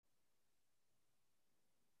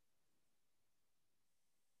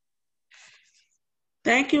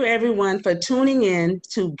Thank you, everyone, for tuning in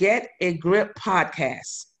to Get a Grip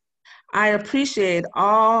podcast. I appreciate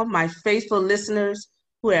all my faithful listeners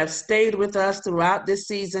who have stayed with us throughout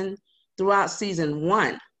season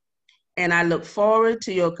one, and I look forward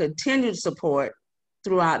to your continued support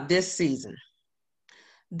throughout this season.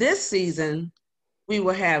 This season, we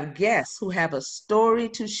will have guests who have a story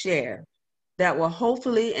to share that will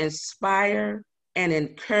hopefully inspire and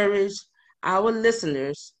encourage our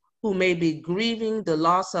listeners who may be grieving the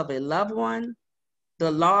loss of a loved one,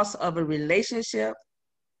 the loss of a relationship,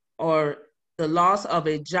 or the loss of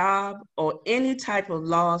a job, or any type of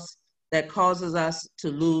loss that causes us to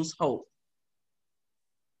lose hope.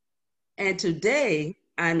 And today,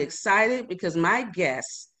 I'm excited because my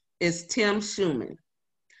guest is Tim Schumann.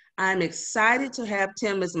 I'm excited to have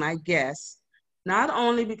Tim as my guest, not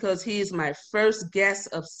only because he is my first guest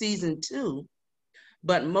of season two,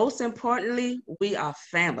 but most importantly, we are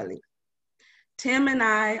family. Tim and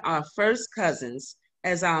I are first cousins,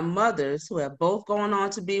 as our mothers, who have both gone on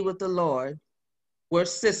to be with the Lord, were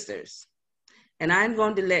sisters. And I'm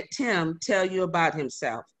going to let Tim tell you about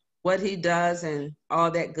himself, what he does, and all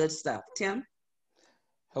that good stuff. Tim?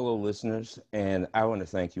 Hello, listeners, and I want to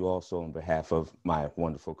thank you also on behalf of my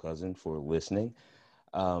wonderful cousin for listening.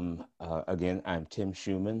 Again, I'm Tim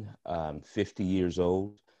Schumann. I'm 50 years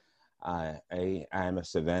old. I'm a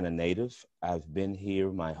Savannah native. I've been here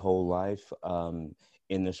my whole life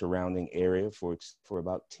in the surrounding area for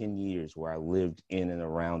about 10 years, where I lived in and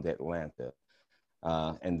around Atlanta,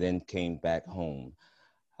 and then came back home.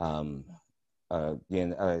 Um,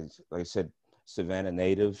 Again, like I said, Savannah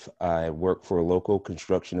native. I work for a local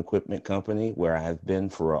construction equipment company where I have been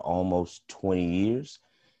for almost 20 years.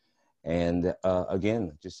 And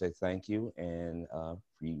again, just say thank you. And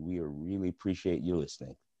we really appreciate you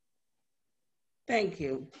listening. Thank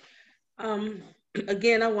you. Um,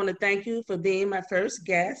 again, I want to thank you for being my first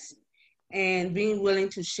guest and being willing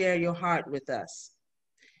to share your heart with us.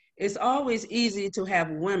 It's always easy to have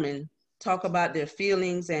women talk about their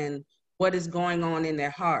feelings and what is going on in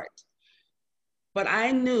their heart. But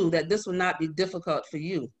I knew that this would not be difficult for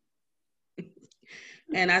you.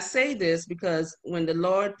 And I say this because when the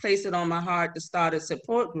Lord placed it on my heart to start a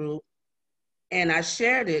support group, and I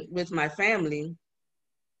shared it with my family,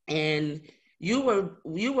 and you were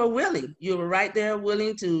willing. You were right there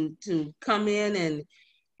willing to come in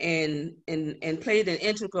and played an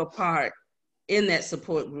integral part in that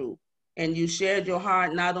support group. And you shared your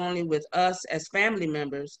heart not only with us as family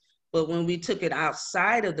members, but when we took it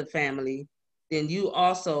outside of the family, then you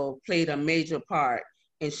also played a major part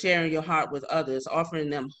in sharing your heart with others, offering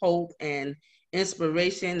them hope and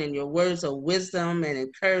inspiration, and your words of wisdom and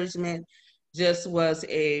encouragement just was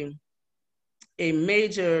a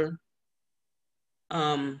major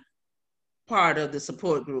um, part of the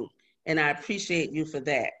support group. And I appreciate you for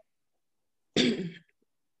that. And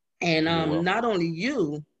You're welcome. not only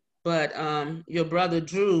you, but your brother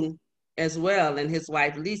Drew as well, and his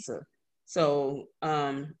wife Lisa. So,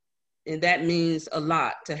 and that means a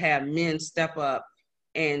lot to have men step up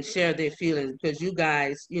and share their feelings, because you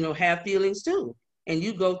guys, have feelings too. And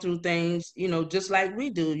you go through things, just like we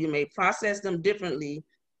do. You may process them differently,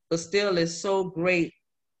 but still, it's so great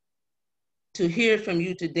to hear from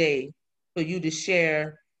you today, for you to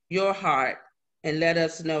share your heart and let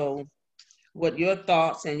us know what your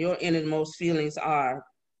thoughts and your innermost feelings are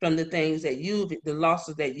from the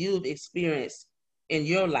losses that you've experienced in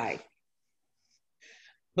your life.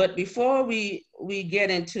 But before we get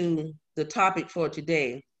into the topic for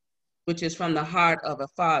today, which is from the heart of a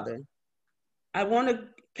father, I want to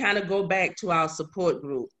kind of go back to our support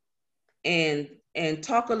group and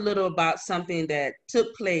talk a little about something that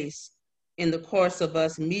took place in the course of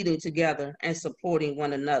us meeting together and supporting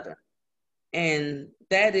one another. And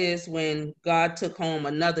that is when God took home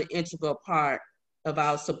another integral part of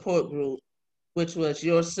our support group, which was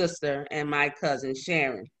your sister and my cousin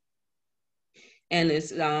Sharon. And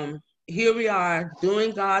it's here we are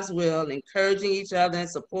doing God's will, encouraging each other and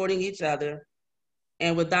supporting each other.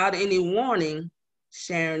 And without any warning,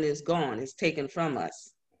 Sharon is gone, it's taken from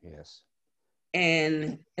us. Yes.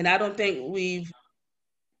 And I don't think we've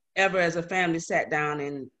ever as a family sat down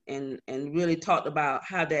and really talked about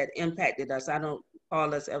how that impacted us. I don't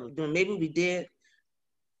recall us ever doing. Maybe we did,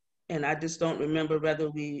 and I just don't remember whether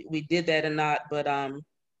we did that or not. But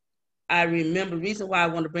I remember, reason why I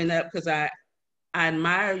want to bring that up, because I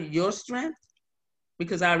admire your strength,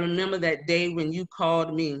 because I remember that day when you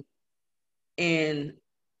called me, and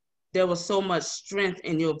there was so much strength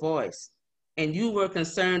in your voice, and you were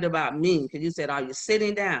concerned about me, because you said, "Are you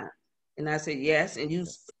sitting down?" And I said, "Yes." And you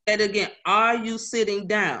said again, "Are you sitting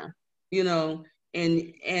down?" You know,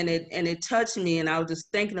 it touched me, and I was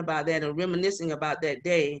just thinking about that and reminiscing about that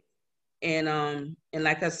day, and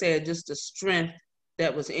like I said, just the strength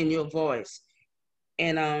that was in your voice.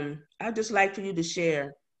 And I'd just like for you to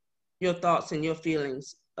share your thoughts and your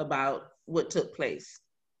feelings about what took place.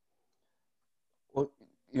 Well,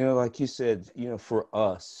 like you said, for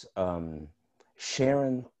us,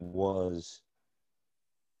 Sharon was,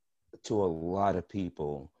 to a lot of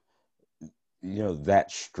people,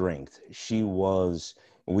 that strength. She was,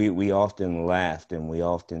 we often laughed and we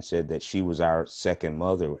often said that she was our second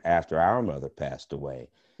mother after our mother passed away.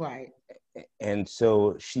 Right. And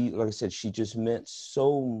so she, like I said, she just meant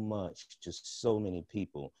so much to so many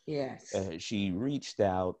people. Yes. She reached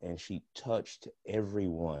out and she touched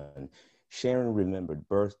everyone. Sharon remembered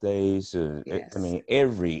birthdays. I Yes. mean,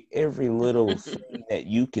 every little thing that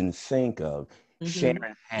you can think of, Mm-hmm.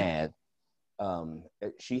 Sharon had.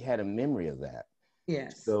 She had a memory of that.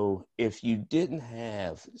 Yes. So if you didn't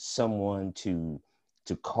have someone to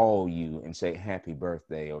call you and say happy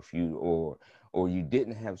birthday, or if you or you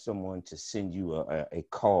didn't have someone to send you a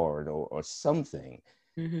card or something,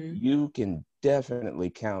 Mm-hmm. you can definitely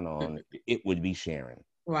count on it would be Sharon.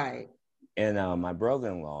 Right. And my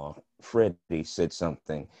brother-in-law, Freddie, said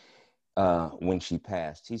something when she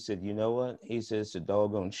passed. He said, you know what? He said, it's a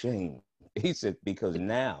doggone shame. He said, because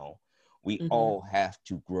now we Mm-hmm. all have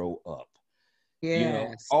to grow up.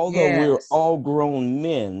 Yes. Although we're Yes. all grown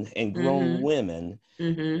men and grown Mm-hmm. women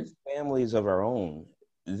Mm-hmm. with families of our own,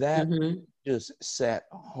 that Mm-hmm. just sat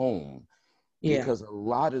home, Yeah. because a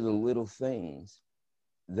lot of the little things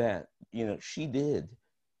that, she did,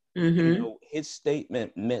 Mm-hmm. his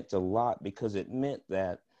statement meant a lot, because it meant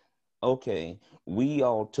that, okay, we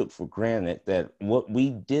all took for granted that what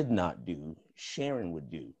we did not do, Sharon would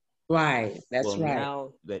do. Right. That's Well, right.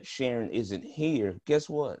 now that Sharon isn't here, guess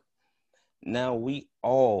what? Now we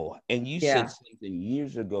all, and you said Yeah. something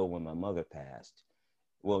years ago when my mother passed.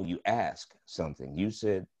 Well, you asked something. You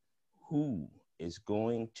said, who is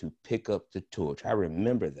going to pick up the torch? I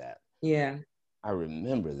remember that. Yeah. I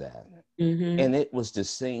remember that. Mm-hmm. And it was the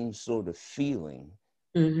same sort of feeling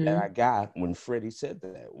that Mm-hmm. I got when Freddie said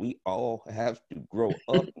that. We all have to grow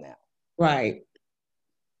up now. Right.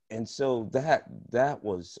 And so that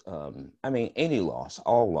was, I mean, any loss,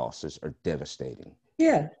 all losses are devastating.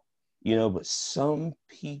 Yeah. But some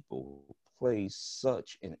people play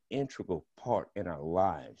such an integral part in our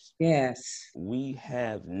lives. Yes. We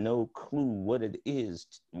have no clue what it is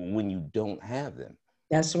when you don't have them.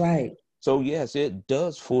 That's right. So yes, it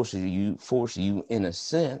does force you in a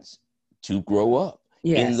sense to grow up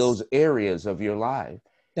in Yes. those areas of your life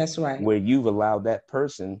That's right. where you've allowed that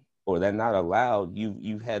person, or that not allowed,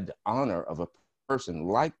 you had the honor of a person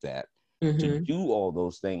like that to Mm-hmm. do all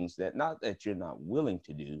those things, that not that you're not willing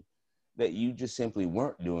to do, that you just simply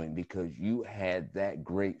weren't doing because you had that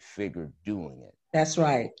great figure doing it. That's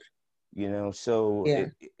right. So Yeah.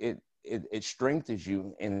 it strengthens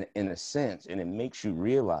you in a sense, and it makes you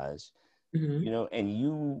realize, Mm-hmm. and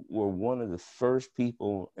you were one of the first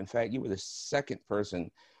people. In fact, you were the second person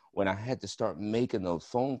when I had to start making those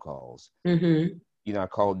phone calls. Mm-hmm. I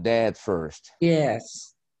called dad first,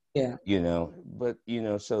 Yes. Yeah. but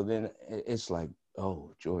so then it's like,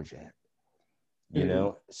 oh, Georgette, Mm-hmm.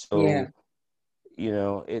 Yeah.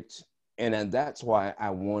 so it's, and then that's why I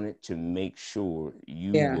wanted to make sure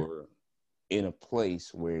you Yeah. were in a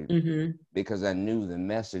place where, Mm-hmm. because I knew the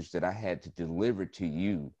message that I had to deliver to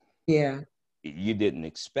you, Yeah. you didn't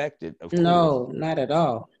expect it, of course, No, not at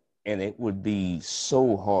all. and it would be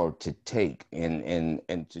so hard to take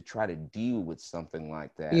and to try to deal with something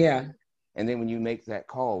like that. Yeah. And then when you make that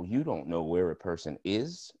call, you don't know where a person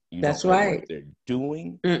is, you That's don't know what right. they're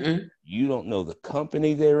doing, Mm-mm. you don't know the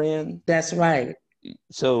company they're in. That's right.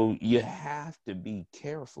 So you have to be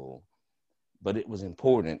careful, but it was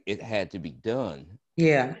important. It had to be done.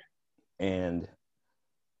 Yeah. And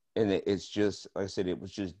it's just, like I said, it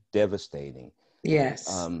was just devastating. Yes.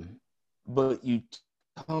 Um, but you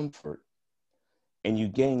comfort and you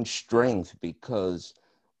gain strength, because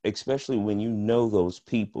especially when you know those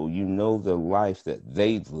people, you know the life that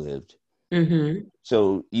they've lived. Mm-hmm.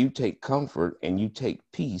 So you take comfort and you take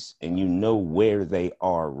peace, and you know where they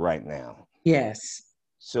are right now. Yes.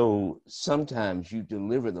 So sometimes you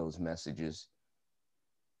deliver those messages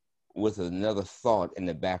with another thought in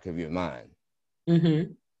the back of your mind.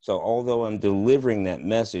 Mm-hmm. So although I'm delivering that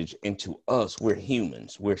message, into us, we're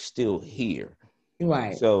humans, we're still here.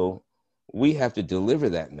 Right. So we have to deliver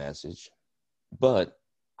that message. But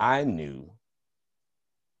I knew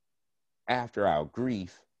after our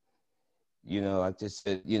grief, like I just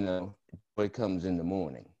said, joy comes in the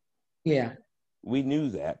morning. Yeah. we knew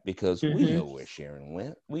that because we Mm-hmm. know where Sharon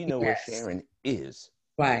went. We know where Yes. Sharon is.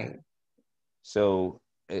 Right. So,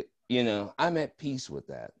 I'm at peace with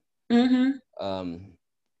that. Mm-hmm. Um,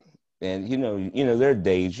 and there are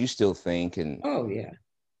days you still think, and Oh yeah.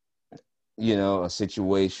 a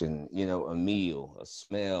situation, a meal, a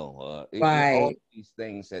smell, all Right. these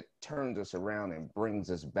things that turns us around and brings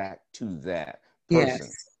us back to that Yes.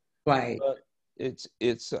 person. Right. But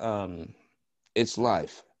it's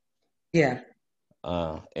life, Yeah.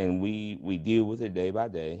 and we deal with it day by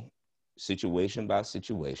day, situation by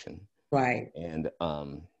situation, Right. and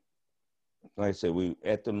like I said, we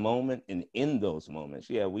at the moment and in those moments,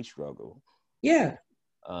 yeah, we struggle, Yeah.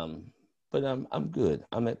 um, but I'm good.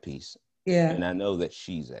 I'm at peace, Yeah. and I know that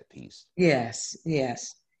she's at peace. Yes.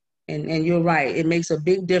 Yes. And you're right. It makes a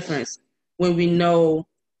big difference when we know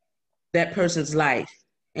that person's life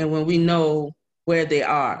and when we know where they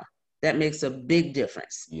are. That makes a big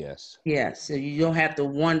difference. Yes, Yeah, so you don't have to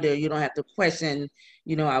wonder, you don't have to question,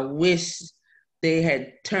 I wish they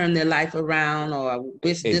had turned their life around or I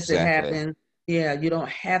wish this had exactly. happened. Yeah, you don't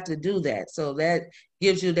have to do that. So that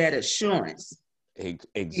gives you that assurance.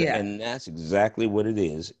 Yeah. And that's exactly what it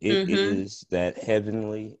is. It Mm-hmm. is that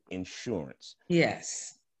heavenly insurance.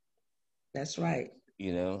 Yes, that's right. I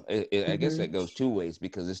guess Mm-hmm. that goes two ways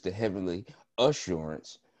because it's the heavenly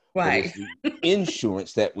assurance, but it's Right. the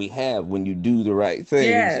insurance that we have when you do the right things.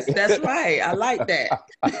 Yes, that's right. I like that.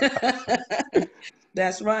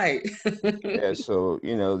 That's right. Yeah, so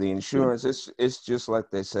the insurance, it's just like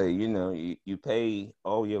they say, you pay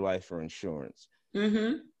all your life for insurance,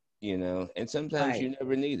 Mm-hmm. and sometimes Right. you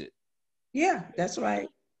never need it. Yeah, that's right.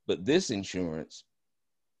 But this insurance,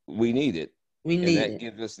 we need it. We And need that it.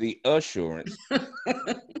 gives us the assurance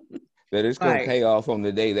that it's going to Right. pay off on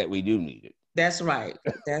the day that we do need That's right.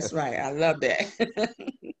 That's right. I love that.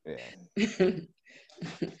 it.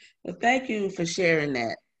 Well, thank you for sharing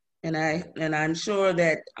that. And I'm sure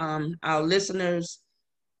that our listeners,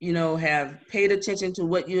 have paid attention to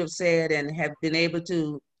what you have said and have been able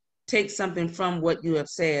to take something from what you have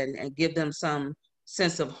said and give them some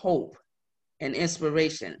sense of hope and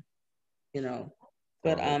inspiration, you know. I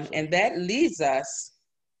But hope so. and that leads us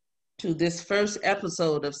to this first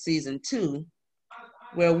episode of season 2,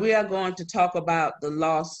 where we are going to talk about the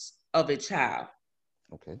loss of a child.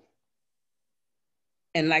 Okay.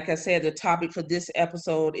 And like I said, the topic for this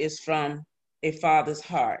episode is from a father's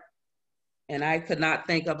heart. And I could not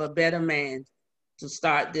think of a better man to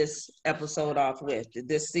start this episode off with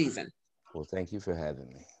this season. Well, thank you for having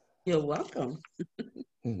me. You're welcome.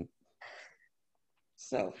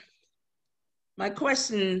 So, my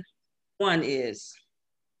question one is,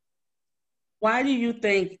 why do you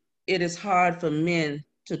think it is hard for men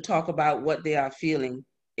to talk about what they are feeling,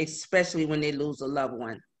 especially when they lose a loved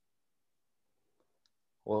one?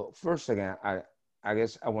 Well, first thing, I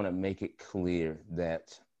guess I want to make it clear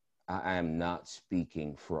that I am not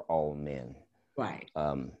speaking for all men. Right.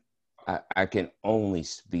 Um, I can only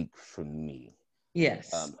speak for me.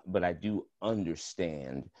 Yes. But I do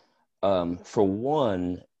understand. For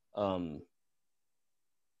one, um,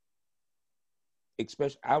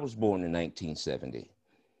 especially, I was born in 1970.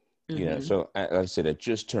 Mm-hmm. So like I said, I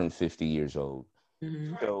just turned 50 years old.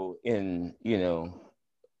 Mm-hmm. So in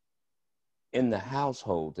the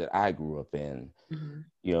household that I grew up in,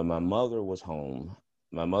 Mm-hmm. my mother was home.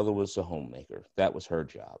 My mother was a homemaker. That was her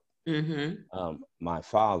job. Mm-hmm. My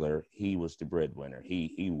father, he was the breadwinner.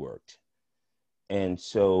 He worked. And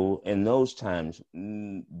so in those times,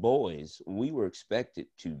 boys, we were expected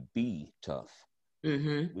to be tough.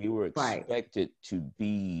 Mm-hmm. We were Right. expected to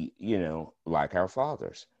be, like our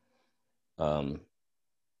fathers. Um,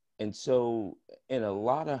 and so in a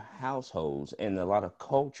lot of households and a lot of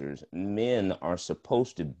cultures, men are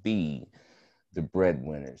supposed to be the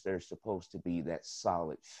breadwinners. They're supposed to be that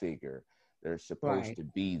solid figure. They're supposed Right. to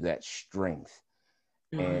be that strength.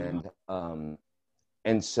 Mm-hmm.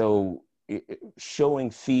 And so showing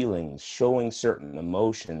feelings, showing certain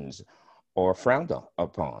emotions are frowned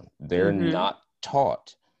upon. They're Mm-hmm. not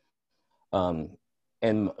taught.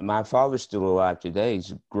 And my father's still alive today.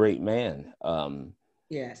 He's a great man. And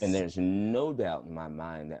Yes. there's no doubt in my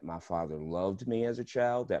mind that my father loved me as a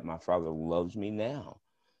child, that my father loves me now.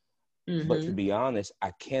 But to Mm-hmm. be honest,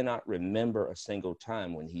 I cannot remember a single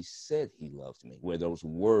time when he said he loved me, where those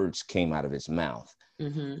words came out of his mouth.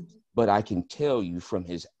 Mm-hmm. But I can tell you from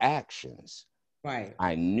his actions, Right.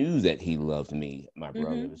 I knew that he loved me, my Mm-hmm.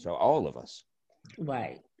 brothers, so all of us.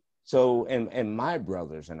 Right. So, and my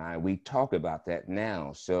brothers and I, we talk about that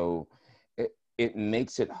now. So it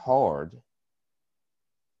makes it hard,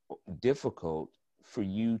 difficult for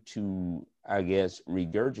you to, I guess,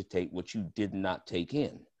 regurgitate what you did not take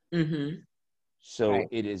in. Mm-hmm. So Right.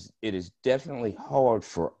 it is definitely hard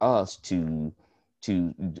for us to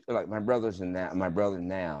like my brother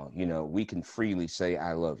now, you know, we can freely say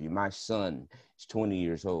I love you. My son is 20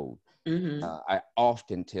 years old. Mm-hmm. I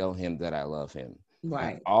often tell him that I love him. I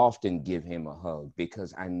Right. often give him a hug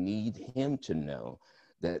because I need him to know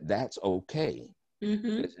that that's okay.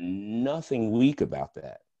 Mm-hmm. There's nothing weak about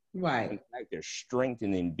that. Right. In fact, there's strength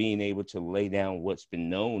in being able to lay down what's been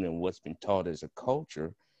known and what's been taught as a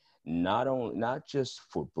culture, not just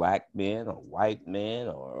for black men or white men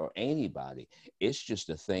or anybody. It's just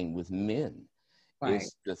a thing with men. Right.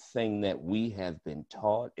 It's the thing that we have been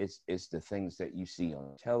taught. It's the things that you see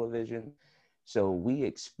on television. So we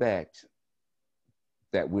expect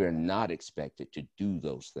that we're not expected to do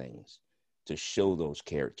those things, to show those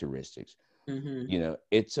characteristics. Mm-hmm. You know,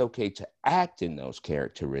 it's okay to act in those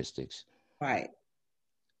characteristics, Right.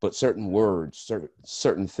 but certain words,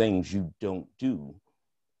 certain things you don't do.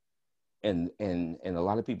 And a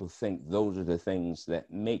lot of people think those are the things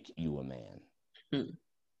that make you a man. Mm.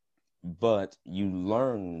 But you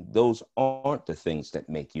learn those aren't the things that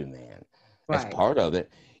make you a man. As Right. part of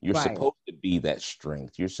it, you're Right. supposed to be that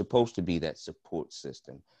strength. You're supposed to be that support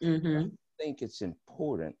system. But I Mm-hmm. think it's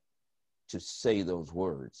important to say those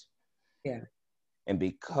words. Yeah. And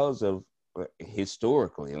because of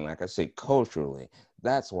historically, and like I say, culturally,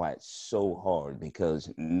 that's why it's so hard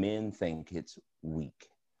because men think it's weak.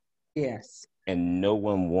 Yes. And no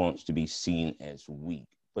one wants to be seen as weak,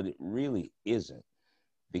 but it really isn't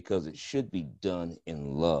because it should be done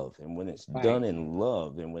in love. And when it's Right. done in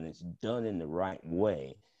love and when it's done in the right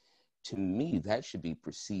way, to me, that should be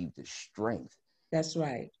perceived as strength That's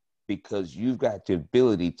right. because you've got the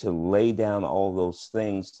ability to lay down all those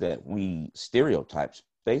things that we stereotypes,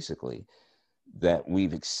 basically, that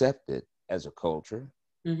we've accepted as a culture,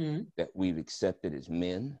 Mm-hmm. that we've accepted as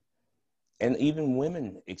men. And even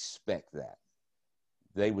women expect that.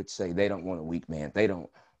 They would say they don't want a weak man. They don't,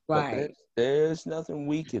 but Right. there's nothing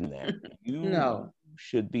weak in that. You No.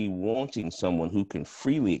 should be wanting someone who can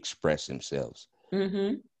freely express themselves.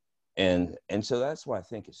 Mm-hmm. And so that's why I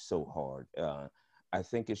think it's so hard. I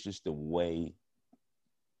think it's just the way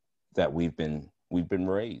that we've been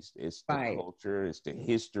raised. It's the Right. culture, it's the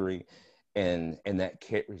history, and that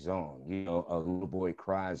carries on. You know, a little boy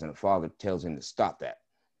cries and a father tells him to stop that.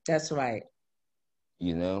 That's right.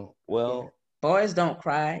 You know, Yeah. well, Boys don't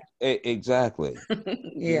cry. exactly.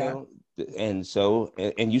 You Yeah. know, and so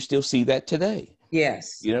and you still see that today.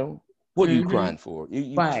 Yes. You know, what are you Mm-hmm. crying for? You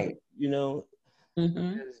can't. Right. You know,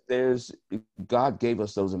 Mm-hmm. there's God gave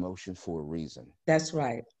us those emotions for a reason, That's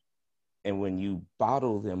right. and when you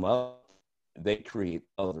bottle them up, they create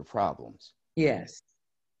other problems. Yes.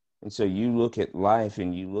 And so you look at life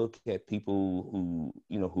and you look at people who,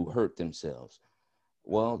 you know, who hurt themselves.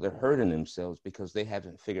 Well, they're hurting themselves because they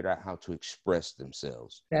haven't figured out how to express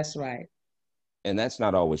themselves. That's right. And that's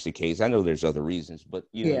not always the case. I know there's other reasons, but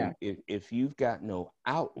you Yeah. know, if you've got no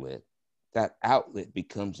outlet, that outlet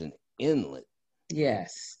becomes an inlet.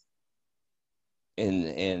 Yes.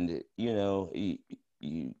 And you know,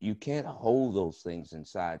 you can't hold those things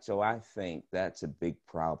inside. So I think that's a big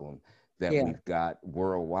problem that Yeah. we've got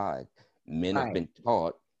worldwide. Men have Right. been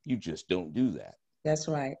taught you just don't do that. That's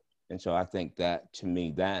right. And so I think that to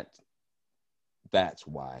me that's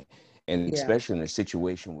why. And Yeah. especially in a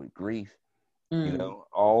situation with grief, you Mm. know,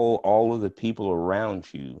 all of the people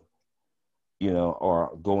around you, you know,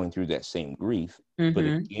 are going through that same grief. But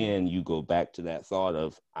Mm-hmm. again, you go back to that thought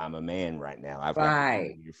of I'm a man right now. I've got to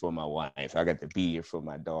Right. be here for my wife. I got to be here for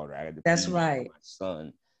my daughter. I got to That's be here for right. my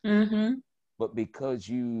son. Mm-hmm. But because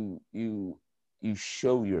you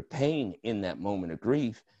show your pain in that moment of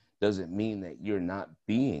grief doesn't mean that you're not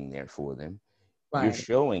being there for them. You're Right.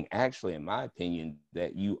 showing, actually, in my opinion,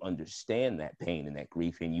 that you understand that pain and that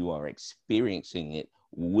grief and you are experiencing it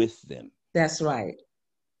with them. That's right.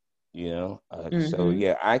 You know, so Mm-hmm.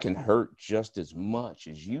 yeah, I can hurt just as much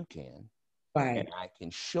as you can, and Right. I can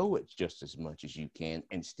show it just as much as you can,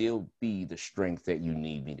 and still be the strength that you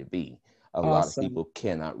need me to be. A lot of Awesome. people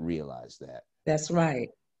cannot realize that. That's right.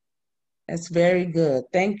 That's very good.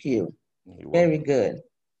 Thank you. You're Very welcome. good.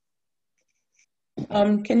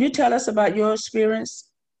 Can you tell us about your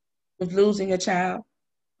experience with losing a child?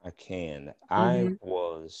 I can. I Mm-hmm.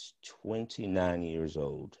 was 29 years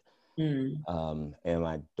old, Mm. and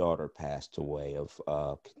my daughter passed away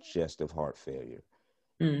of congestive heart failure,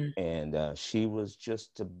 Mm. and she was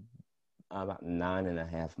just about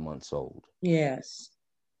 9.5 months old. Yes.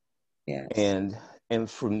 Yes. And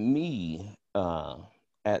for me,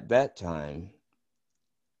 at that time,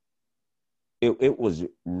 it was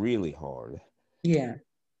really hard Yeah.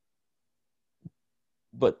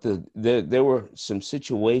 but there were some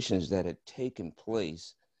situations that had taken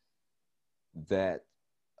place that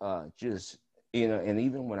just, and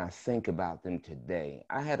even when I think about them today,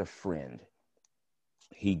 I had a friend.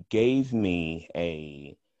 He gave me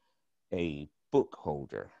a book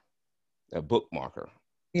holder, a bookmarker.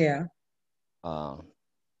 Yeah. Uh,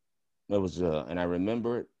 it was, and I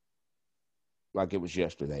remember it like it was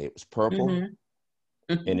yesterday. It was purple, Mm-hmm.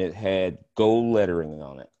 and Mm-hmm. it had gold lettering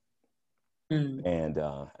on it, Mm-hmm. and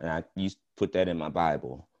I used to put that in my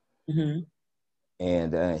Bible. Mm-hmm.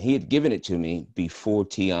 And he had given it to me before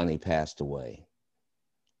Tiani passed away.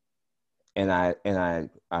 And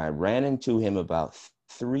I ran into him about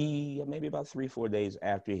maybe about 3 4 days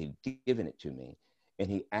after he'd given it to me, and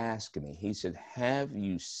he asked me. He said, "Have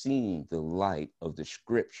you seen the light of the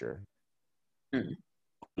Scripture on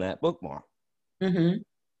that bookmark?" Mm-hmm.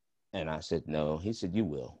 And I said, "No." He said, "You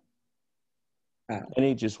will." Wow. And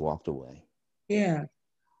he just walked away. Yeah.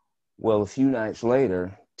 Well, a few nights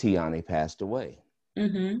later, Tiani passed away,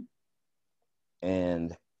 Mm-hmm.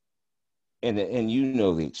 and and you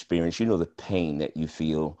know the experience, you know the pain that you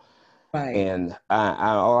feel. Right. And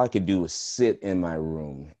I all I could do was sit in my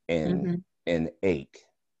room Mm-hmm. and ache.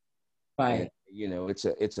 And Right.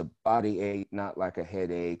 it's a body ache, not like a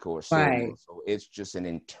headache or sore Right. muscle. It's just an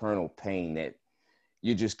internal pain that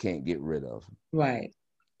you just can't get rid of. Right.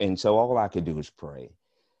 And so all I could do was pray.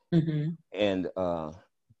 Mm-hmm. And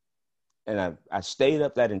I stayed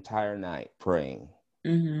up that entire night praying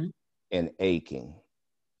Mm-hmm. and aching.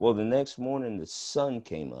 Well, the next morning the sun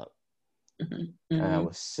came up. Mm-hmm. And I Mm-hmm.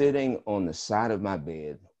 was sitting on the side of my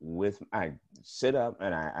bed I sit up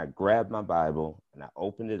and I grabbed my Bible and I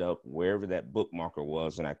opened it up wherever that bookmarker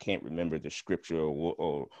was. And I can't remember the scripture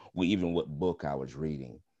or even what book I was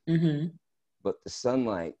reading. Mm-hmm. But the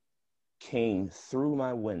sunlight came through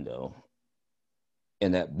my window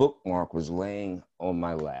and that bookmark was laying on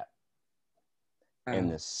my lap. And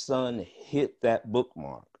Wow. the sun hit that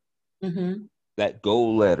bookmark, Mm-hmm. that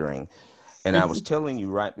gold lettering. And I was telling you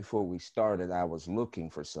right before we started, I was looking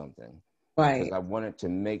for something because Right. I wanted to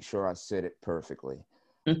make sure I said it perfectly.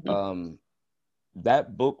 Mm-hmm. Um,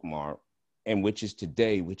 that bookmark, and which is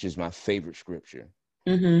today, which is my favorite scripture,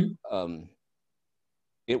 Mm-hmm. um,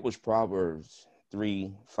 it was Proverbs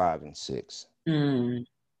 3, 5, and 6. Mm.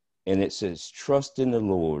 And it says, "Trust in the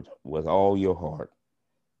Lord with all your heart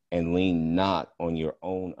and lean not on your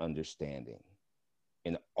own understanding.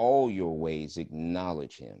 In all your ways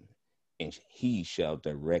acknowledge him, and he shall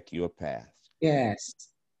direct your paths." Yes.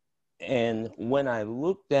 And when I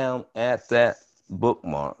looked down at that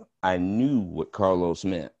bookmark, I knew what Carlos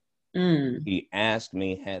meant. Mm. He asked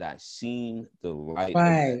me, had I seen the light of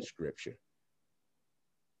that Right. scripture?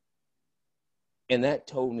 And that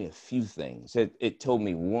told me a few things. It told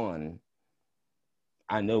me, one,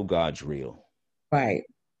 I know God's real. Right.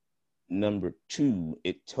 Number two,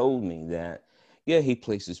 it told me that, yeah, he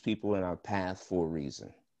places people in our path for a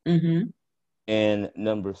reason. Mm-hmm. And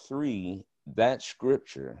number three, that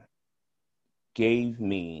scripture gave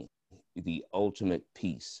me the ultimate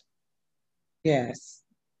peace. Yes.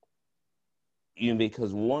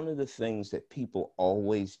 Because one of the things that people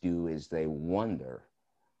always do is they wonder,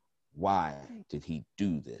 why did he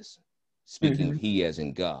do this? Speaking of Mm-hmm. he as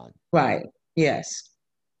in God. Right. Yes.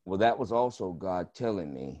 Well, that was also God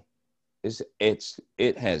telling me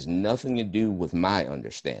it has nothing to do with my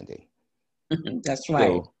understanding. Mhm. That's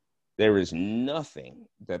right. So there is nothing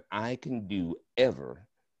that I can do ever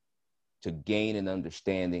to gain an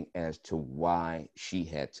understanding as to why she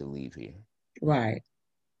had to leave here. Right.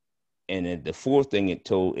 And then the fourth thing it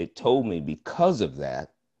told me, because of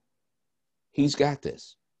that, he's got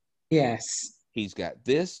this. Yes. He's got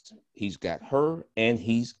this, he's got her, and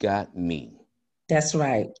he's got me. That's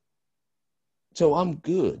right. So I'm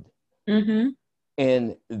good. Mm-hmm.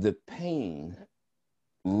 And the pain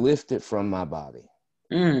lifted from my body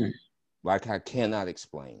Mm. like I cannot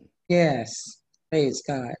explain. Yes. Praise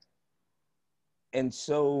God. And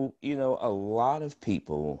so, a lot of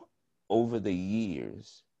people over the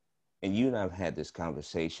years, and you and I've had this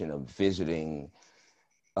conversation of visiting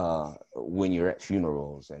when you're at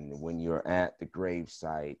funerals and when you're at the grave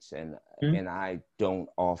sites, and I don't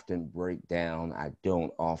often break down, I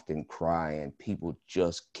don't often cry, and people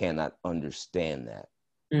just cannot understand that.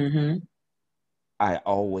 Mm-hmm. I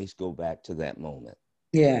always go back to that moment.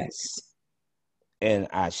 Yes. And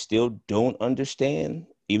I still don't understand,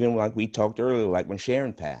 even like we talked earlier, like when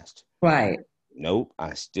Sharon passed. Right. Nope,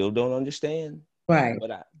 I still don't understand. Right.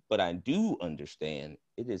 But I do understand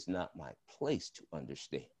it is not my place to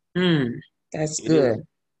understand. Mm. That's It is good.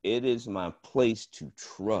 it is my place to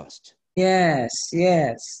trust Yes.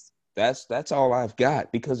 Yes. That's all I've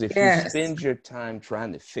got. Because if you Yes. spend your time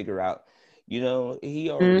trying to figure out, he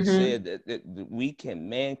already Mm-hmm. said that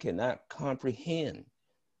man cannot comprehend.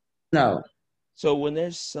 No. So when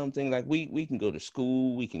there's something like we can go to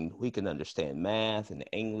school, we can understand math and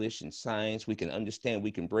English and science, we can understand,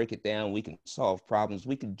 we can break it down, we can solve problems,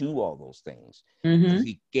 we can do all those things because Mm-hmm.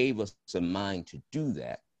 he gave us a mind to do that.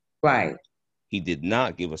 Right. He did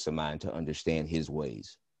not give us a mind to understand his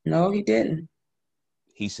ways. No, he didn't.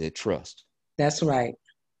 He said trust. That's right.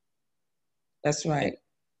 That's And right.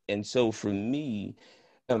 and so for me,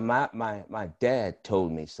 my dad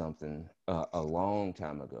told me something a long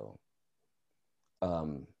time ago.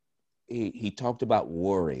 Um, he talked about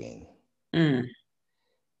worrying. Mm.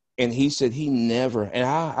 And he said he never, and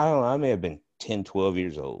I don't know, I may have been 10, 12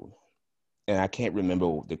 years old. And I can't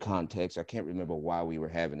remember the context. I can't remember why we were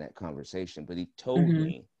having that conversation, but he told Mm-hmm.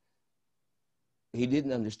 me he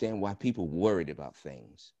didn't understand why people worried about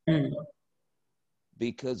things. Mm.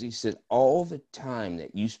 Because he said all the time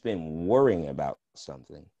that you spend worrying about something,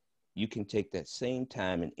 you can take that same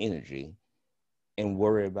time and energy and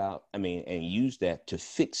and use that to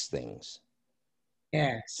fix things.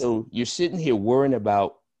 Yes. So you're sitting here worrying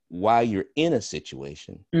about why you're in a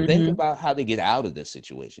situation. Think Mm-hmm. about how to get out of the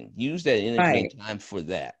situation. Use that energy and Right. time for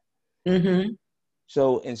that. Mm-hmm.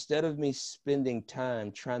 So instead of me spending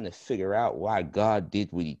time trying to figure out why God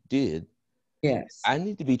did what he did, Yes. I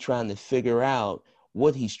need to be trying to figure out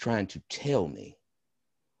what he's trying to tell me.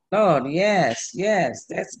 Lord, yes. Yes.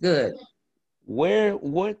 That's good.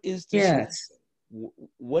 What is the solution? Yes.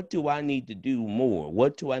 What do I need to do more?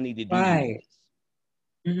 What do I need to do less? Right.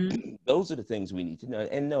 Mm-hmm. Those are the things we need to know.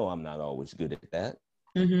 And no, I'm not always good at that.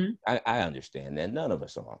 Mm-hmm. I understand that. None of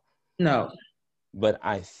us are. No. But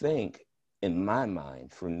I think in my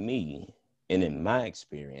mind, for me, and in my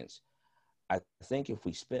experience, I think if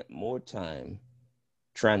we spent more time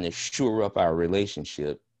trying to shore up our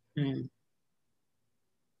relationship, Mm.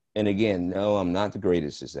 and again, no, I'm not the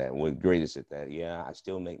greatest at that. We're greatest at that. Yeah, I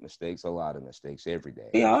still make mistakes, a lot of mistakes every day.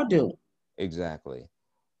 We all do. Exactly.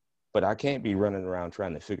 But I can't be running around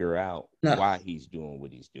trying to figure out No. why he's doing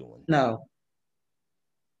what he's doing. No.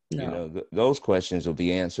 No. Those questions will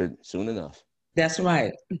be answered soon enough That's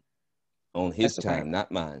right. on his That's right. time,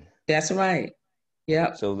 not mine. That's right.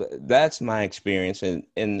 Yep. So that's my experience, and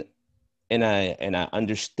I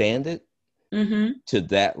understand it Mm-hmm. to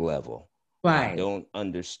that level. I Right. don't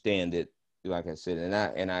understand it, like I said,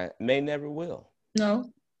 and I may never will.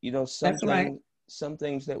 No. That's right. Some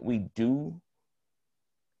things that we do,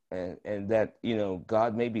 and that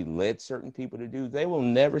God maybe led certain people to do, they will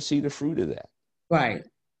never see the fruit of that. Right.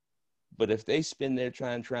 But if they spend their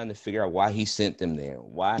time trying to figure out why he sent them there,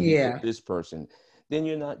 why he Yeah. put this person, then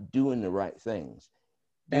you're not doing the right things.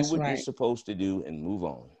 Do That's what you're right. supposed to do and move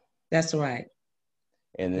on. That's right.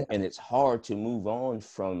 And Yeah. and it's hard to move on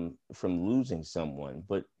from losing someone,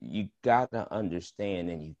 but you gotta understand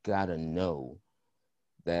and you gotta know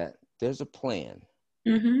that there's a plan.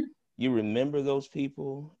 Mm-hmm. You remember those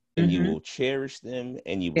people and you Mm-hmm. will cherish them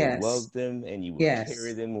and you will Yes. love them and you will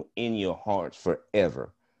carry Yes. them in your hearts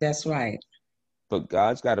forever. That's right. But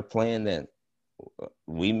God's got a plan that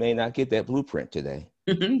we may not get that blueprint today.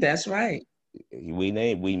 Mm-hmm. That's right. We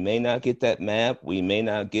may not get that map. We may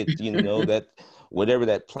not get, that whatever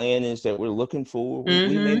that plan is that we're looking for.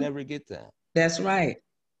 We may Mm-hmm. never get that. That's right.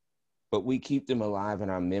 But we keep them alive in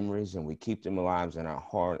our memories and we keep them alive in our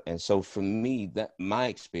heart. And so for me, that my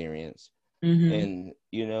experience, Mm-hmm. and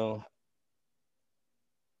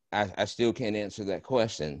I still can't answer that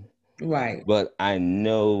question, Right. but I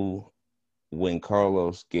know when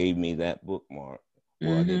Carlos gave me that bookmark,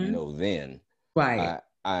 well, I didn't Mm-hmm. know then. Right.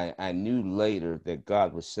 I knew later that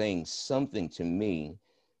God was saying something to me.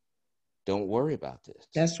 Don't worry about this.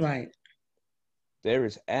 That's right. There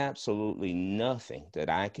is absolutely nothing that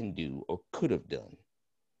I can do or could have done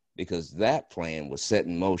because that plan was set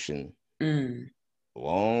in motion Mm. a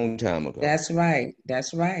long time ago. That's right.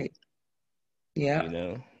 That's right. Yeah.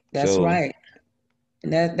 That's So, right.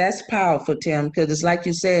 And that's powerful, Tim, because it's like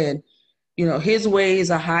you said, his ways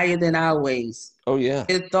are higher than our ways. oh yeah,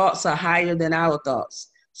 His thoughts are higher than our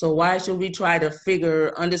thoughts. So why should we try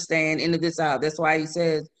to understand into this out? That's why he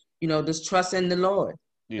says, just trust in the Lord.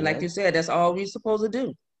 you And like know, you said, that's all we're supposed to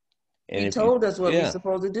do. and He if you, told us what we're yeah,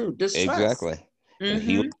 supposed to do. Just trust. exactly. And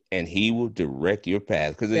Mm-hmm. he will direct your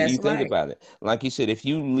path. Because you That's think right. about it, like you said, if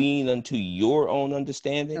you lean unto your own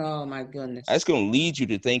understanding, Oh my that's goodness. going to lead you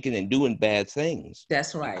to thinking and doing bad things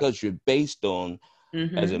That's right. because you're based on,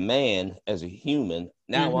 as a Mm-hmm. man, as a human.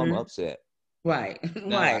 Now I'm Mm-hmm. upset. Right.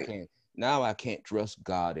 Now Right. I can't trust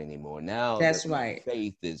God anymore. Now That's that my right.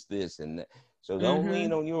 faith is this and that. So don't lean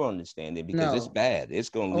Mm-hmm. on your understanding because it's No. bad. It's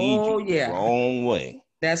going to lead Oh, you the yeah. wrong way.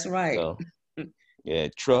 That's right. So, yeah,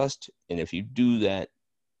 trust. And if you do that,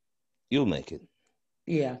 you'll make it.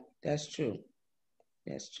 Yeah, that's true.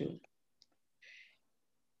 That's true.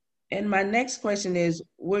 And my next question is,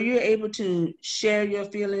 were you able to share your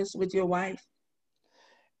feelings with your wife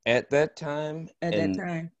At that time, at that and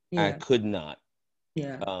time? I Yeah. could not,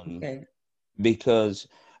 Yeah. um, Okay. because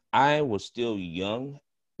I was still young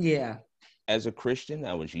Yeah. as a Christian.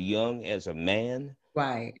 I was young as a man.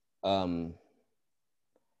 Right. Um,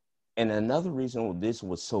 and another reason this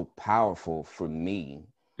was so powerful for me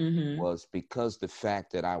Mm-hmm. was because the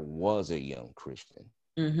fact that I was a young Christian.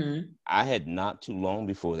 Mm-hmm. I had not too long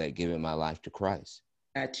before that given my life to Christ.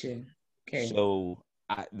 Gotcha. Okay. So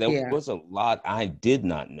there Yeah. was a lot I did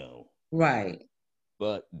not know, Right.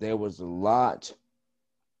 but there was a lot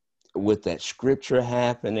with that scripture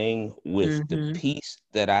happening, with the Mm-hmm. peace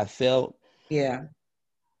that I felt. Yeah.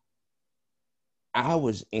 I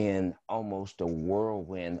was in almost a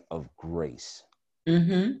whirlwind of grace.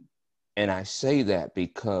 Mm-hmm. And I say that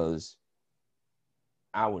because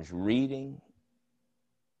I was reading.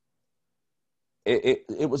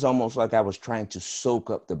 It was almost like I was trying to soak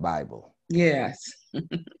up the Bible. Yes.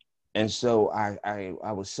 And so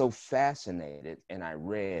I was so fascinated, and I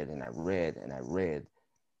read and I read and I read.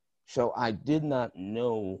 So I did not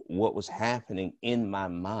know what was happening in my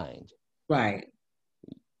mind. Right.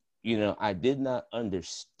 I did not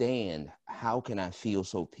understand how can I feel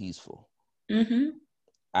so peaceful. Mm-hmm.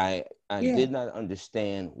 I Yeah. did not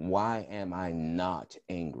understand why am I not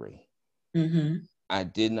angry. Mm-hmm. I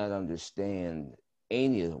did not understand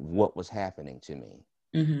any of what was happening to me.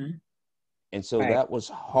 Mm-hmm. And so Right. that was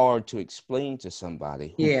hard to explain to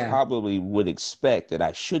somebody who Yeah. probably would expect that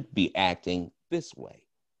I should be acting this way.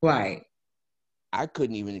 Right. I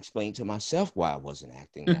couldn't even explain to myself why I wasn't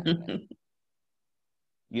acting that way.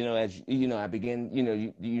 As I began,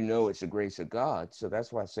 it's the grace of God. So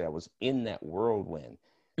that's why I say I was in that whirlwind.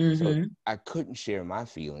 So Mm-hmm. I couldn't share my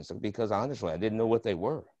feelings because honestly, I didn't know what they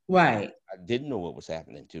were. Right. I didn't know what was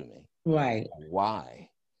happening to me. Right. Why?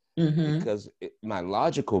 Mm-hmm. Because my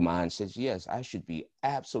logical mind says, yes, I should be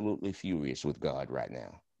absolutely furious with God right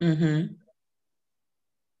now. Mm-hmm.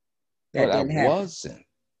 But That I didn't happen. wasn't.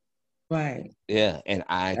 Right. Yeah. And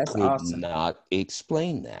I That's could awesome. not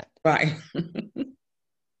explain that. Right.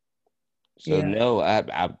 So Yeah. no,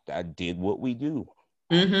 I did what we do.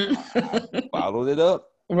 I Mm-hmm. followed it up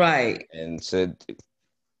Right. and said,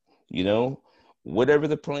 you know, whatever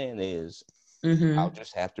the plan is, I'll Mm-hmm.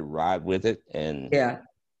 just have to ride with it. And Yeah.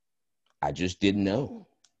 I just didn't know.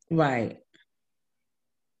 Right.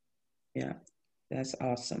 Yeah. That's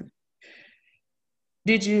awesome.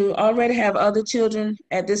 Did you already have other children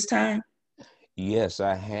at this time? Yes,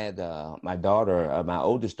 I had my daughter, my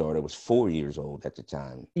oldest daughter was 4 years old at the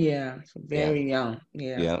time. Yeah. Yeah, Very young.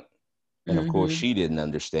 Yeah. yeah. And of course, Mm-hmm. she didn't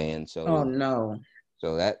understand. Oh So, no.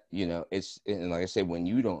 so that, it's, and like I said, when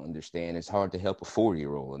you don't understand, it's hard to help a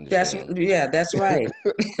 4-year-old That's understand. yeah, that's right.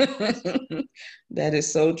 That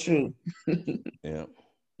is so true. Yeah,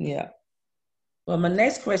 Yeah. Well, my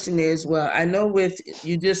next question is, well, I know with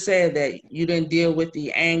you just said that you didn't deal with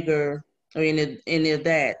the anger or any of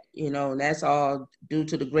that, and that's all due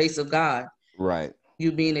to the grace of God. right.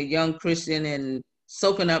 You being a young Christian and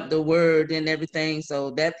soaking up the word and everything. So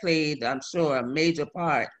that played, I'm sure, a major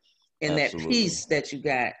part in that Absolutely. peace that you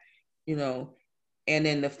got, you know, and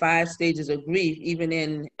in the 5 stages of grief, even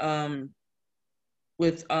in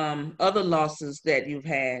with other losses that you've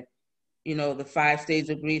had, the 5 stages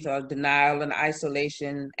of grief are denial and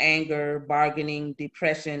isolation, anger, bargaining,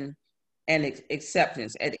 depression, and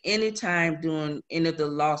acceptance. At any time during any of the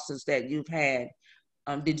losses that you've had,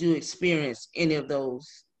 did you experience any of those?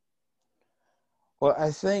 Well,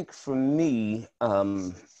 I think for me,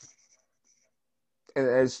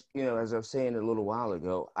 as as I was saying a little while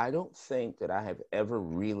ago, I don't think that I have ever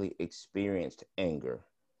really experienced anger.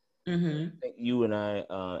 And Mm-hmm. I think you and I,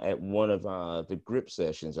 at one of the grip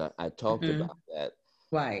sessions, I talked Mm-hmm. about that.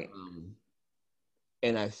 Right. Um,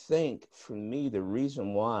 and I think for me, the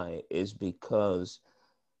reason why is because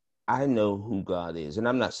I know who God is. And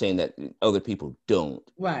I'm not saying that other people don't,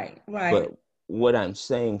 Right. Right. but what I'm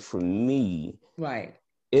saying for me, Right.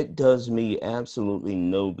 it does me absolutely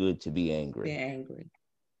no good to be Be angry. angry.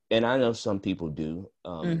 And I know some people do.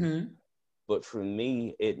 Mm-hmm. But for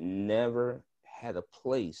me, it never had a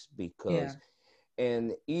place Yeah. because,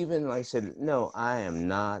 and even like I said, no, I am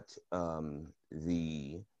not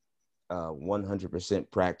the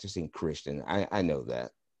 100% practicing Christian. I know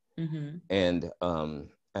that. Mm-hmm. And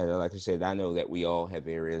like I said, I know that we all have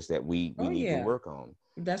areas that we Oh need to yeah. work on.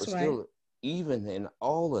 That's But right. still, even in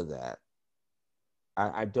all of that,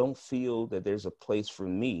 I don't feel that there's a place for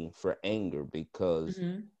me for anger, because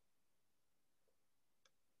Mm-hmm.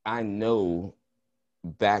 I know,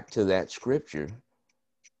 back to that scripture,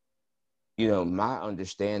 my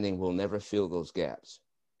understanding will never fill those gaps.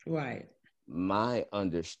 Right. My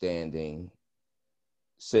understanding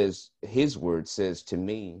says, his word says to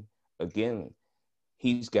me, again,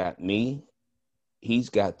 he's got me, he's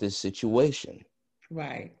got this situation.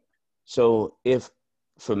 Right. So if,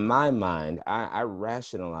 for my mind, I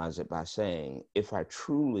rationalize it by saying, if I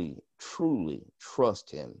truly, truly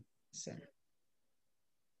trust him, So,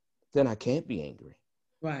 then I can't be angry.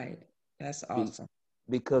 right. That's Be, awesome.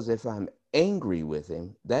 because if I'm angry with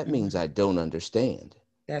him, that means Mm-hmm. I don't understand.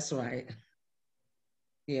 That's right.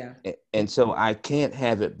 Yeah. And so I can't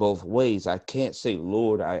have it both ways. I can't say,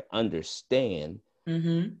 Lord, I understand,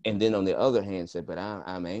 Mm-hmm. and then on the other hand say, but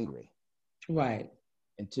I'm angry. Right.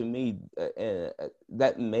 And to me,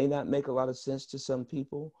 that may not make a lot of sense to some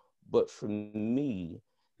people, but for me,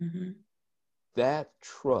 Mm-hmm. that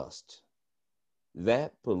trust,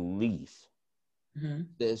 that belief Mm-hmm.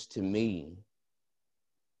 says to me,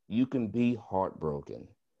 you can be heartbroken,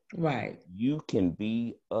 Right. you can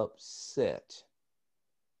be upset,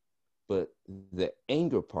 but the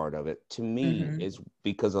anger part of it to me Mm-hmm. is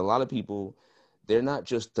because a lot of people, they're not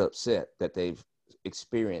just upset that they've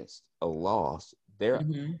experienced a loss, they're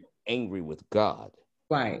Mm-hmm. angry with God.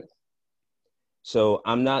 Right. So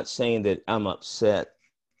I'm not saying that I'm upset.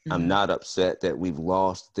 I'm Mm-hmm. not upset that we've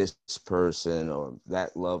lost this person or that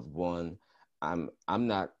loved one. I'm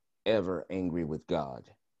not ever angry with God.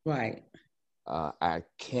 Right. I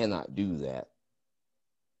cannot do that.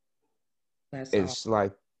 That's all. It's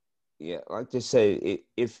like, yeah, like to say,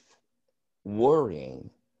 if worrying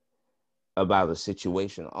about a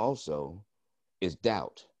situation also is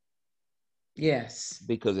doubt. Yes.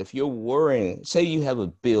 Because if you're worrying, say you have a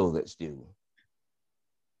bill that's due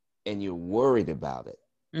and you're worried about it,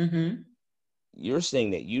 Mm-hmm. you're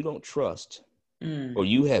saying that you don't trust, or Mm.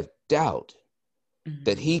 you have doubt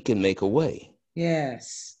that Mm-hmm. he can make a way.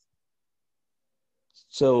 Yes.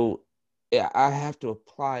 So yeah, I have to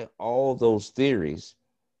apply all those theories.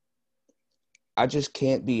 I just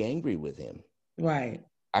can't be angry with him. Right.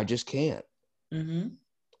 I just can't. Mm-hmm.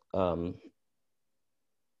 Um,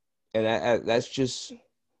 and that's just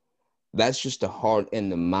the heart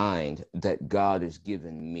and the mind that God has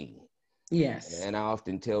given me. Yes. And I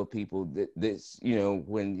often tell people that this,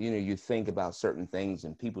 when you think about certain things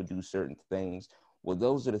and people do certain things, well,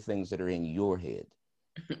 those are the things that are in your head.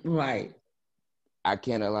 Right. I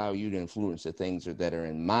can't allow you to influence the things that are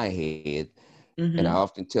in my head. And I Mm-hmm.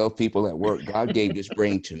 often tell people at work, God gave this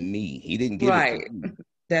brain to me. He didn't give it to Right. you.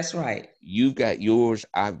 That's right. You've got yours,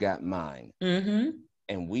 I've got mine. Mm-hmm.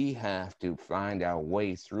 And we have to find our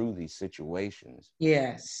way through these situations,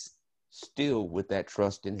 Yes. still with that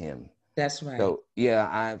trust in him. That's right. So yeah,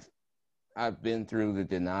 I've been through the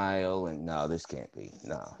denial, and no, this can't be.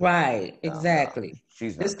 No, Right. no, no. Exactly.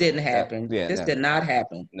 She's This not didn't going. No, happen. yeah, This no, did not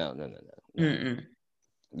happen. no, no, no, no, no. Mm-mm.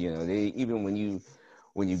 Even when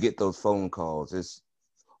you get those phone calls, it's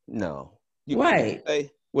no. What did you Right.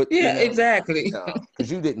 say? What, Yeah, exactly. no,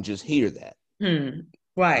 because you didn't just hear that. Hmm.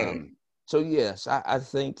 Right. Um, so yes, I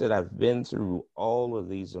think that I've been through all of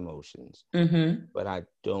these emotions, Mm-hmm. but I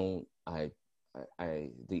don't.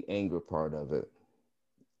 The anger part of it,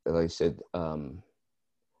 like I said,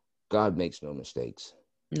 God makes no mistakes.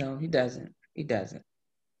 No, he doesn't. He doesn't.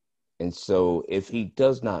 And so if he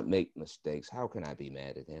does not make mistakes, how can I be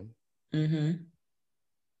mad at him? Mm-hmm.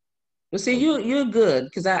 Well, see, So, you're good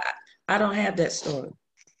because I don't have that story,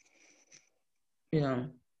 you know.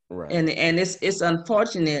 right, And it's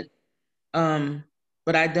unfortunate, um,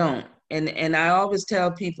 but I don't. And I always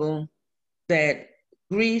tell people that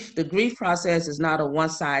the grief process is not a one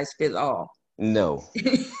size fits all. no,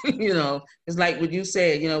 It's like what you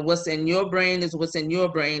said, what's in your brain is what's in your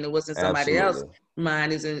brain, and what's in somebody else's absolutely,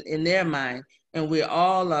 mind is in their mind. And we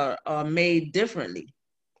all are made differently,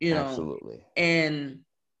 you know. absolutely, And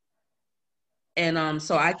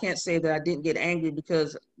so I can't say that I didn't get angry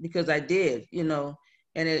because I did,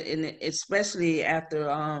 and especially after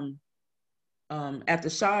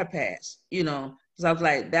Shar passed, because I was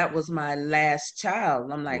like, that was my last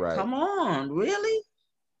child. I'm like, right, come on, really?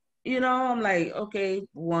 I'm like, okay,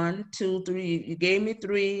 one, two, three. You gave me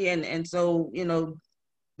three, and so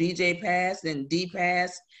BJ passed and D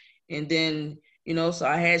passed, and then so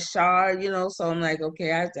I had Shar, so I'm like,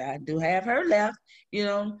 okay, I do have her left, you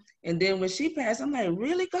know, and then when she passed, I'm like,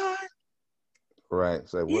 really, God? right.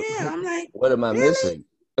 So Yeah, I'm like, what am I really? missing?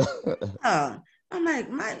 Yeah. I'm like,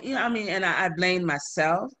 I mean, and I blame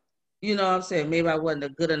myself, I'm saying maybe I wasn't a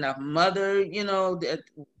good enough mother,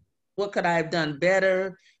 what could I have done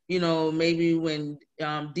better? You know, maybe when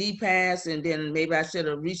D passed, and then maybe I should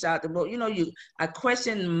have reached out to both. You know, I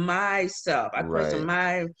question myself. I question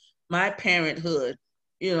my parenthood.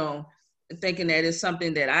 You know, thinking that it's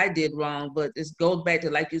something that I did wrong, but it goes back to,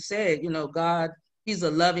 like you said, you know, God, He's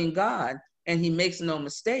a loving God, and He makes no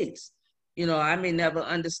mistakes. You know, I may never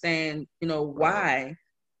understand, you know, why,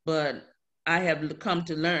 but I have come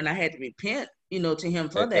to learn. I had to repent, you know, to Him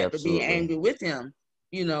for that, to be Absolutely. angry with Him,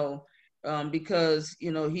 you know, because,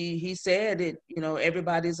 you know, he said it, you know,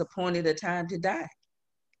 everybody's appointed a time to die,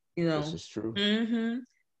 you know. This is true. Mm-hmm.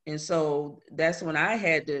 And so that's when I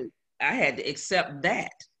had to accept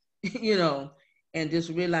that, you know, and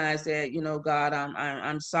just realize that, you know, God,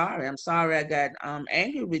 I'm sorry. I'm sorry I got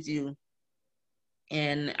angry with you,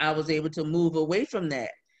 and I was able to move away from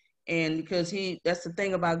that. And because that's the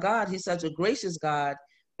thing about God, He's such a gracious God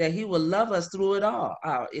that He will love us through it all.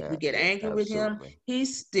 If we get angry with Him, Absolutely. He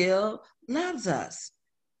still loves us.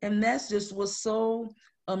 And that's just what's so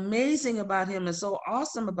amazing about Him and so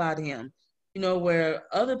awesome about Him. You know, where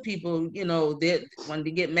other people, you know, when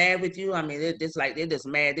they get mad with you, I mean, they're just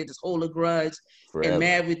mad. They just hold a grudge and Forever.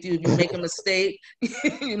 mad with you if you make a mistake.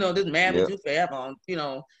 You know, just mad with you forever. You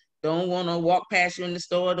know, don't want to walk past you in the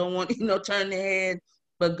store, don't want, you know, turn their head.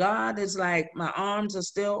 But God is like, my arms are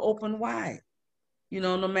still open wide. You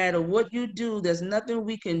know, no matter what you do, there's nothing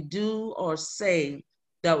we can do or say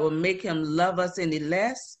that will make Him love us any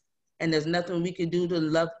less. And there's nothing we can do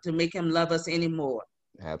to make Him love us anymore.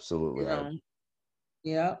 Absolutely. You know,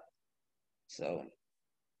 yeah. So,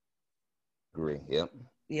 Agree. Yep.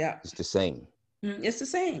 yeah. It's the same. It's the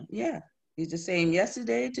same. Yeah. He's the same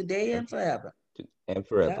yesterday, today, and forever. And Yeah.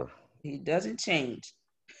 forever. He doesn't change.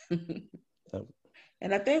 Yep.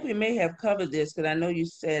 And I think we may have covered this, because I know you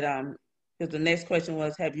said, because the next question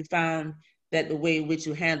was, have you found that the way in which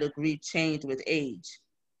you handle grief changed with age?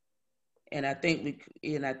 And I think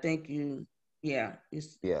you, yeah, Yeah.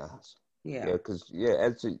 yeah. Yeah. Because,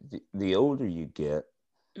 as the older you get,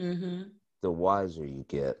 Mm-hmm. the wiser you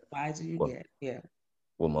get. Wiser you Well, get, yeah.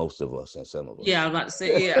 well, most of us and some of Yeah, I us. was about to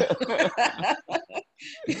say, yeah.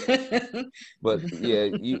 But yeah,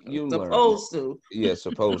 you learn. Supposed to. Yeah,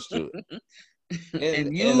 supposed to. And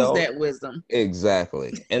And use all that wisdom.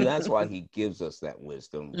 exactly. And that's why He gives us that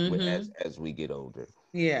wisdom Mm-hmm. as we get older.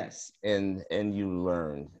 Yes. And you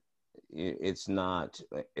learn it's not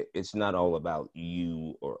all about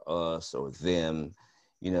you or us or them,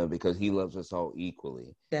 because He loves us all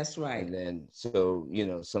equally. That's right. And then, so,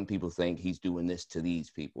 some people think He's doing this to these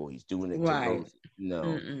people, He's doing it to Right. those. No.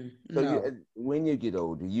 Mm-mm. So No. when you get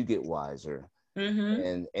older, you get wiser,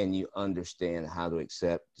 Mm-hmm. and you understand how to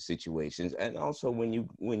accept situations. And also when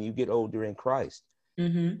you get older in Christ,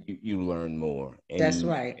 Mm-hmm. you learn more, and That's you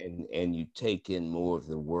right. and you take in more of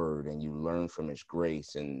the word, and you learn from His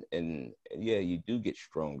grace, and yeah, you do get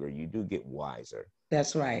stronger, you do get wiser.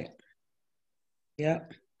 That's right.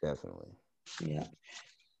 Yep. Definitely. Yeah.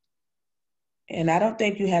 And I don't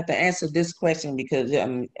think you have to answer this question, because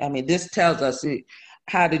I mean, this tells us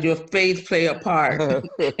how did your faith play a part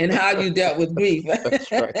in how you dealt with grief.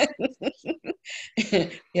 That's right.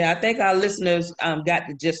 Yeah, I think our listeners got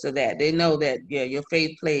the gist of that. They know that, yeah, your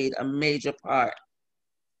faith played a major part.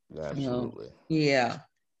 You know, Absolutely. yeah.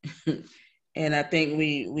 And I think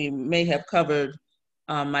we may have covered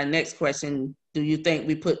my next question. Do you think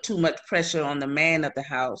we put too much pressure on the man of the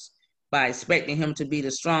house by expecting him to be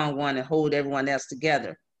the strong one and hold everyone else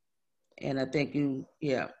together? And I think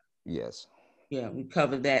Yes. we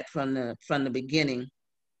covered that from the beginning.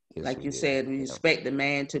 Yes, Like we you did. said, we Yeah. expect the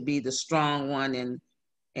man to be the strong one,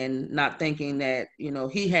 and not thinking that,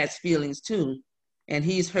 he has feelings too, and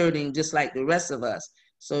he's hurting just like the rest of us.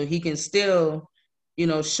 So he can still,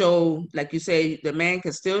 show, like you say, the man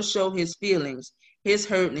can still show his feelings, his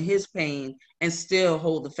hurt and his pain, and still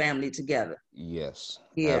hold the family together. Yes,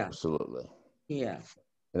 Yeah, absolutely. yeah,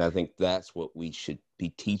 And I think that's what we should be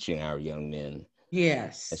teaching our young men,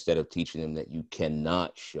 yes, instead of teaching them that you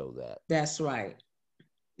cannot show that. that's right.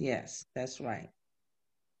 Yes, that's right.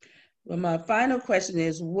 Well, my final question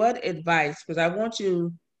is, what advice, because I want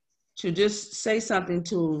you to just say something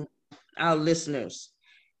to our listeners.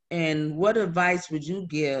 And what advice would you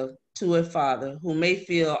give to a father who may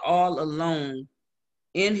feel all alone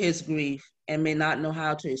in his grief and may not know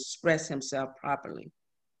how to express himself properly?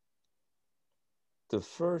 The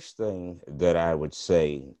first thing that I would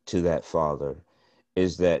say to that father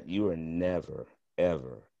is that you are never,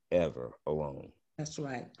 ever, ever alone. That's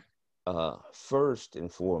right. First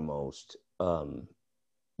and foremost,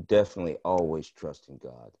 definitely always trust in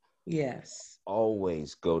God. Yes.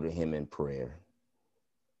 Always go to Him in prayer.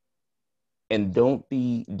 And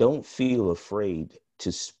don't feel afraid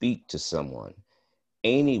to speak to someone,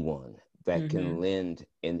 anyone that Mm-hmm. can lend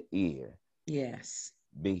an ear. Yes.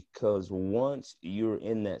 Because once you're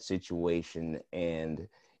in that situation and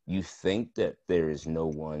you think that there is no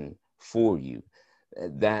one for you,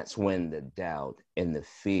 that's when the doubt and the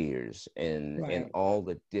fears and Right. all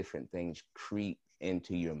the different things creep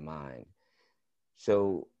into your mind.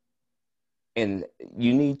 So, and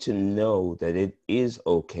you need to know that it is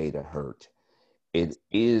okay to hurt. Yes. It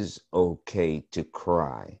is okay to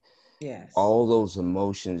cry. Yes. All those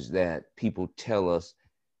emotions that people tell us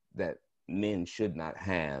that men should not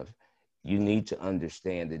have, you need to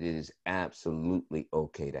understand that it is absolutely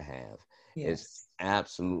okay to have. It's Yes.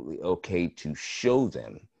 absolutely okay to show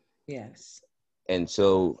them. Yes. And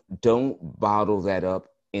so don't bottle that up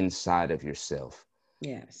inside of yourself.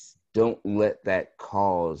 Yes. Don't let that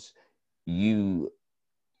cause you,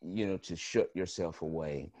 to shut yourself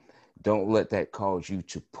away. Don't let that cause you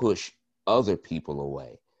to push other people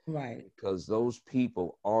away, Right. because those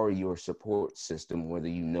people are your support system, whether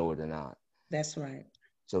you know it or not. That's right.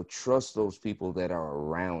 So trust those people that are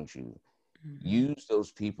around you. Mm-hmm. Use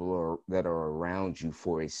those people that are around you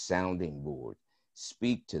for a sounding board.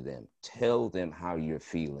 Speak to them. Tell them how you're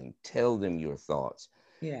feeling. Tell them your thoughts.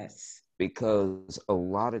 Yes. Because a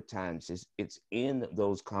lot of times it's in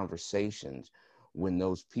those conversations when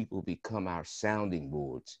those people become our sounding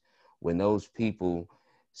boards, when those people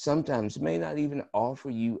sometimes may not even offer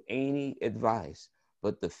you any advice,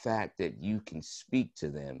 but the fact that you can speak to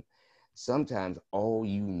them, sometimes all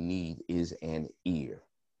you need is an ear.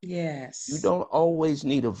 You Yes. don't always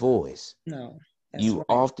need a voice. No. That's You right.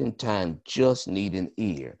 oftentimes just need an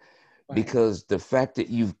ear, Right. because the fact that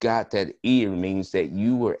you've got that ear means that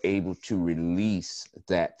you were able to release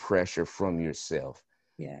that pressure from yourself.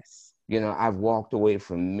 Yes. I've walked away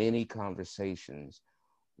from many conversations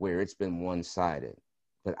where it's been one-sided,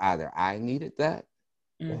 but either I needed that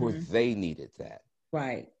or Mm-hmm. they needed that.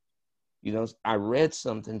 Right. I read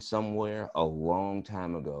something somewhere a long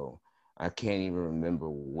time ago. I can't even remember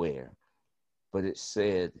where, but it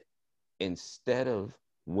said, instead of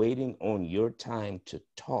waiting on your time to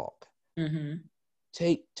talk, Mm-hmm.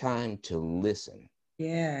 take time to listen.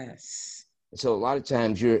 Yes. So a lot of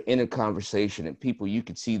times you're in a conversation and people, you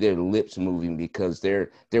can see their lips moving because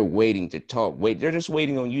they're waiting to talk. They're just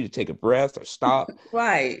waiting on you to take a breath or stop.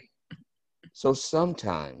 Right. So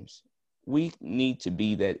sometimes we need to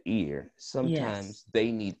be that ear. Yes. Sometimes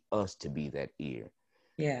they need us to be that ear.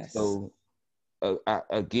 Yes. So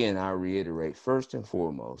I reiterate, first and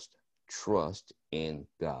foremost, trust in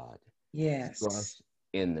God. Yes. Trust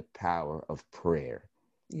in the power of prayer.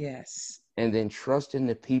 Yes. And then trust in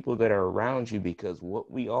the people that are around you, because what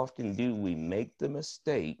we often do, we make the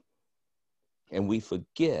mistake and we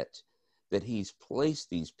forget that He's placed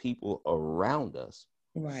these people around us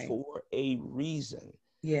Right. for a reason.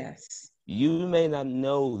 Yes. You may not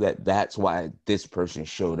know that that's why this person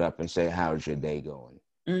showed up and say, how's your day going?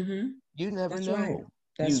 Mm-hmm. You never That's right. know. You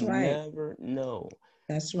That's right. never know.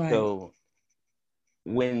 That's right. So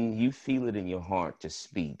when you feel it in your heart to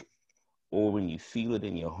speak, or when you feel it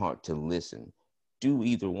in your heart to listen, do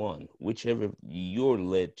either one, whichever you're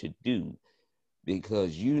led to do,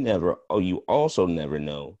 because you also never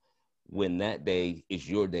know when that day is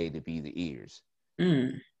your day to be the ears.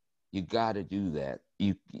 Mm. You got to do that.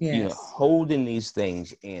 Yes. Holding these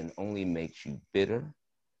things in only makes you bitter.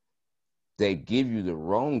 They give you the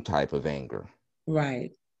wrong type of anger.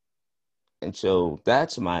 Right. And so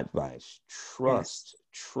that's my advice. Yes.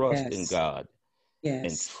 Trust in Yes. God, and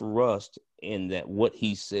Yes. trust in that what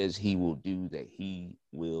He says He will do, that He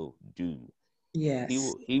will do. Yes.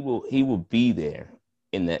 He will be there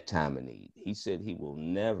in that time of need. He said He will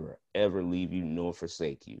never ever leave you nor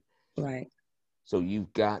forsake you. Right. So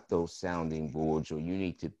you've got those sounding boards, or you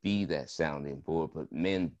need to be that sounding board. But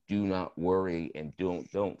men, do not worry and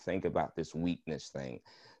don't think about this weakness thing.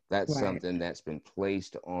 That's Right. something that's been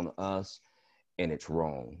placed on us, and it's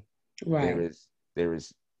wrong. There Right. is there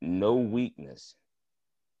is no weakness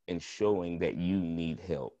in showing that you need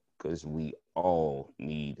help, because we all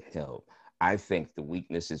need help. I think the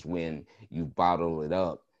weakness is when you bottle it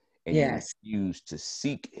up and you Yes. refuse to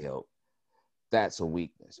seek help. That's a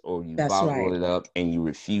weakness. Or you That's bottle right. it up and you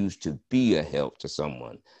refuse to be a help to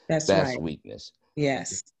someone. That's That's right. weakness.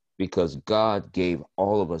 Yes. Because God gave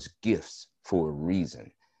all of us gifts for a reason.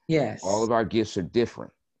 All Yes. of our gifts are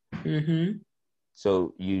different. Mm-hmm.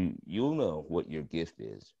 So you'll know what your gift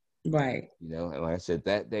is. Right. And like I said,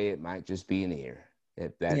 that day it might just be an ear.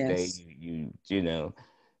 That day Yes.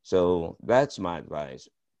 So that's my advice.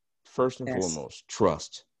 First and Yes. foremost,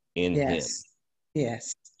 trust in Him. Yes.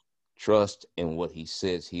 Yes. Trust in what He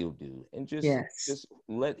says He'll do, and just Yes. just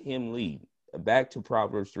let Him lead. back to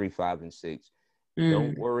Proverbs 3, 5, and 6.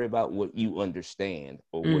 Don't worry about what you understand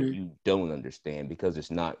or what you don't understand, because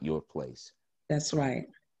it's not your place. That's right.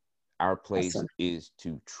 Our place Awesome. is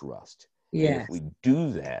to trust. And if Yes. we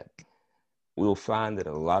do that, we'll find that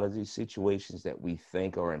a lot of these situations that we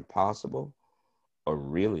think are impossible are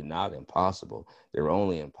really not impossible. They're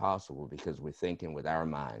only impossible because we're thinking with our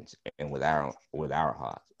minds and with our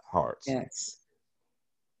hearts. Yes.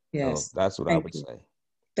 So Yes. that's what I Thank would you. say.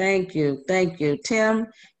 Thank you. Thank you. Tim,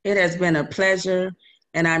 it has been a pleasure.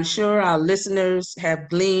 And I'm sure our listeners have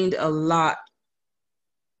gleaned a lot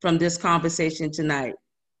from this conversation tonight.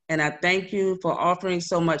 And I thank you for offering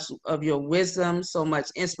so much of your wisdom, so much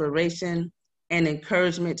inspiration and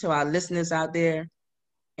encouragement to our listeners out there.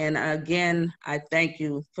 And again, I thank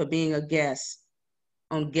you for being a guest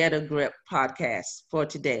on Get a Grip podcast for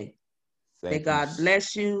today. May Thank you. God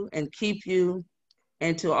bless you and keep you.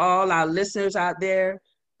 And to all our listeners out there,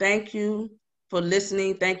 thank you for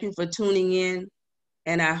listening. Thank you for tuning in.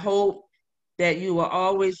 And I hope that you will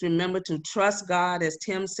always remember to trust God, as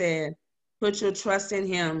Tim said. Put your trust in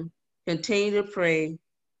Him. Continue to pray.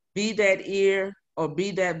 Be that ear or be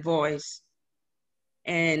that voice,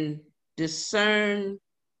 and discern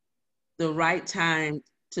the right time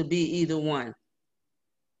to be either one.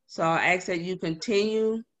 So I ask that you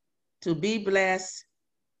continue to be blessed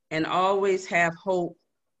and always have hope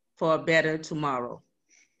for a better tomorrow.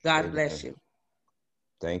 God bless Amen. you.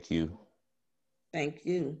 Thank you. Thank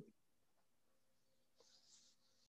you.